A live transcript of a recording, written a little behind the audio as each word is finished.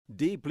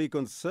Deeply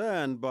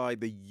concerned by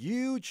the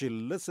huge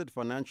illicit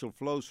financial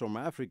flows from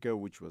Africa,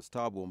 which was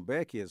Thabo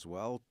Mbeki as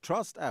well,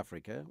 Trust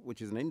Africa,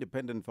 which is an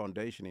independent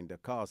foundation in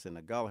Dakar,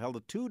 Senegal, held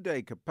a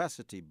 2-day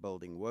capacity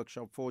building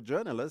workshop for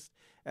journalists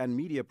and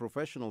media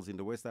professionals in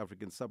the West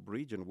African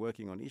sub-region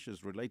working on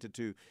issues related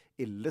to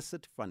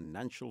illicit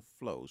financial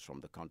flows from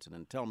the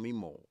continent. Tell me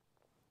more.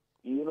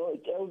 You know,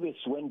 Elvis,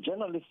 when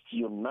journalists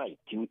unite,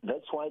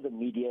 that's why the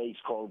media is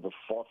called the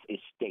fourth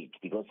estate,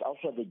 because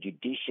after the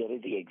judiciary,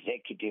 the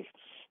executive,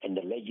 and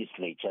the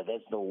legislature,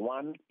 there's the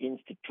one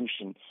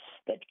institution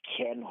that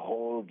can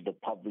hold the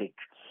public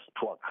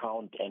to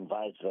account and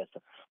vice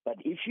versa. But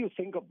if you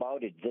think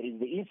about it, there is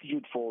the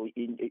Institute for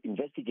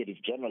Investigative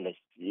Journalists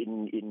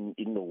in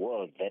the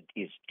world that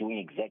is doing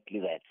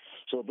exactly that.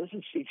 So this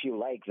is, if you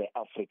like, the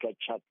Africa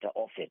chapter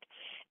of it.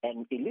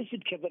 And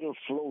illicit capital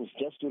flows,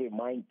 just to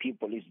remind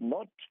people, is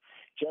not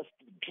just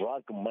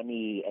drug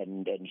money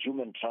and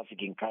human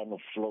trafficking kind of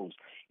flows.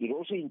 It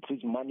also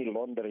includes money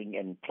laundering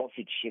and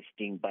profit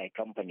shifting by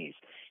companies,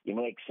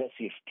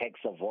 excessive tax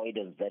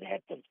avoidance that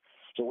happens.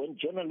 So when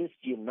journalists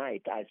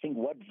unite, I think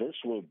what this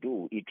will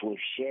do, it will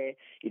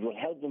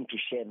help them to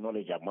share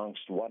knowledge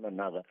amongst one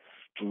another,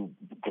 to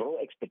grow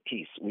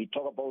expertise. We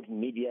talk about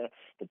media,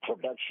 the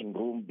production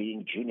room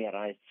being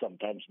juniorized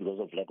sometimes because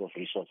of lack of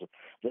resources.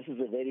 This is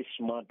a very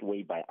smart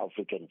way by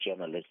African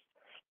journalists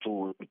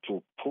to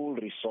pool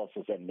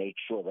resources and make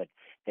sure that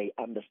they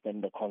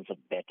understand the concept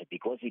better,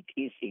 because it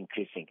is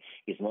increasing,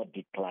 it's not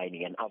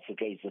declining, and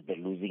Africa is at the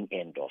losing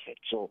end of it.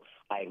 So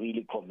I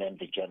really commend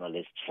the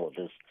journalists for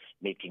this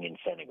meeting in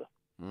Senegal.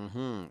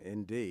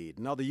 Indeed.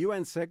 Now, the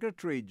UN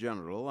Secretary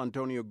General,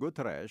 Antonio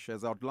Guterres,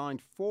 has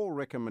outlined 4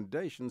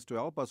 recommendations to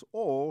help us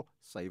all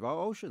save our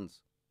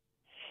oceans.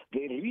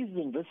 The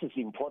reason this is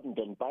important,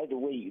 and by the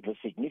way, the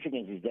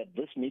significance is that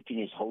this meeting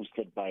is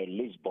hosted by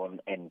Lisbon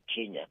and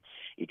Kenya.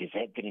 It is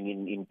happening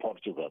in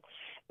Portugal.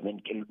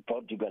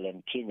 Portugal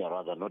and Kenya,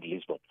 rather, not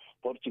Lisbon.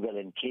 Portugal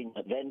and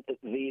Kenya. Then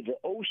the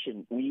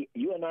ocean,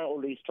 you and I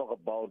always talk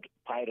about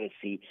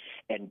piracy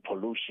and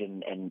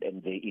pollution and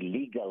the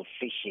illegal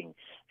fishing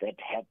that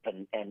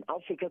happen. And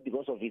Africa,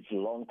 because of its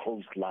long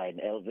coastline,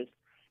 Elvis,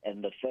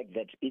 and the fact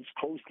that its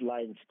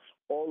coastlines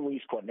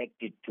always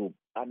connected to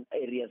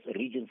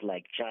regions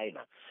like China.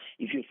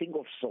 If you think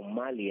of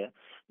Somalia,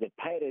 the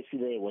piracy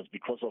there was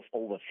because of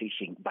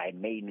overfishing by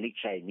mainly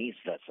Chinese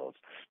vessels.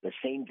 The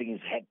same thing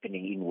is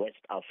happening in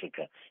West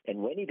Africa. And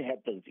when it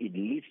happens, it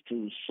leads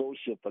to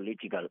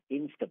socio-political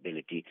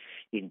instability,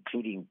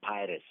 including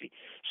piracy.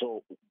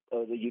 So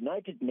the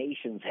United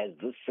Nations has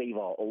this Save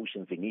Our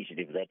Oceans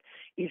initiative that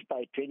if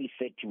by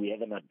 2030 we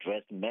haven't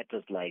addressed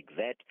matters like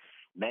that,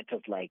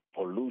 matters like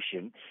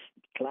pollution,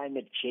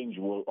 climate change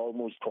will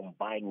almost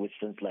combine with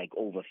things like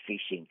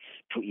overfishing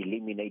to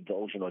eliminate the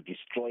ocean or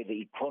destroy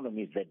the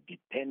economies that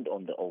depend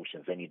on the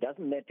oceans. And it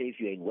doesn't matter if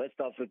you're in West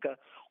Africa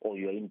or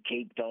you're in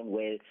Cape Town,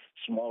 where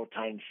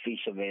small-time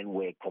fishermen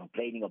were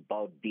complaining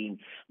about being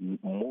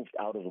moved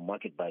out of the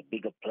market by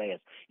bigger players.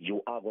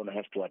 You are going to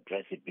have to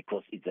address it,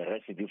 because it's a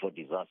recipe for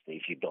disaster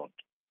if you don't.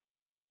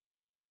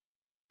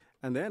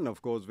 And then,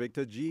 of course,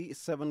 Victor,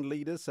 G7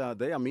 leaders,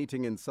 they are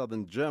meeting in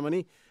southern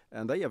Germany,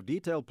 and they have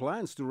detailed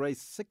plans to raise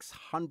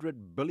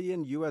 $600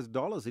 billion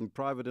in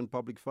private and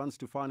public funds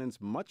to finance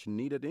much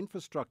needed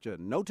infrastructure,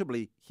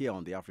 notably here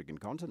on the African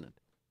continent.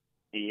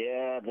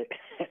 Yeah,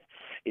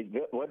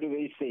 what do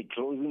they say?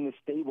 Closing the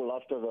stable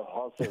after the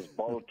horse has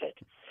bolted.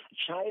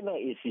 China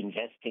is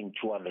investing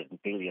 $200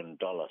 billion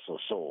or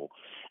so,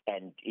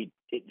 and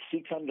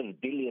 $600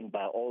 billion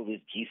by all these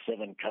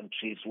G7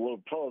 countries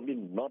will probably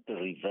not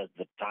reverse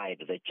the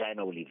tide that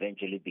China will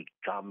eventually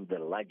become the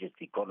largest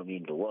economy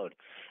in the world.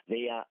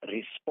 They are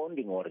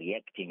responding or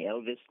reacting,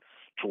 Elvis,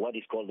 to what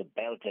is called the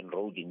Belt and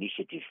Road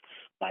Initiative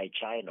by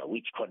China,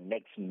 which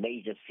connects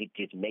major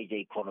cities, major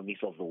economies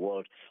of the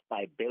world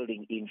by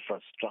building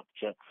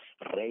infrastructure,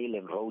 rail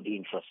and road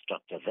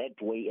infrastructure.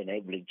 That way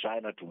enabling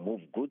China to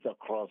move goods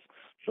across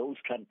those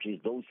countries,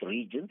 those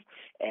regions,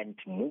 and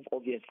to move,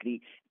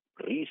 obviously,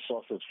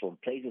 resources from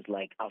places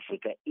like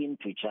Africa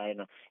into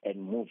China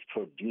and move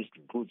produced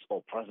goods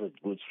or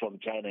processed goods from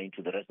China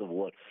into the rest of the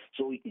world.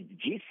 So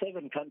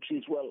G7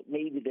 countries, well,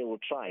 maybe they will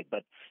try,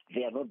 but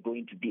they are not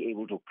going to be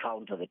able to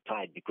counter the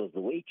tide, because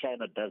the way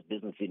China does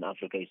business in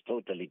Africa is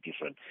totally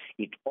different.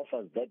 It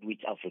offers that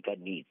which Africa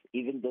needs.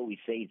 Even though we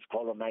say it's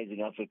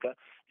colonizing Africa,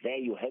 there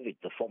you have it.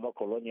 The former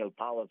colonial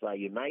powers are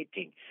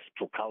uniting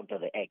to counter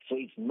the act. So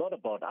it's not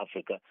about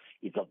Africa.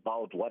 It's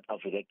about what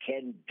Africa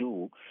can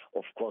do,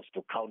 of course,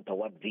 to counter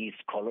what these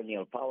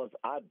colonial powers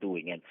are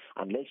doing. And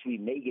unless we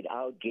make it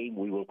our game,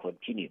 we will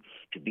continue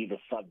to be the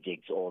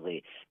subjects or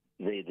the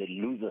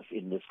losers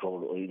in this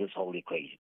whole equation.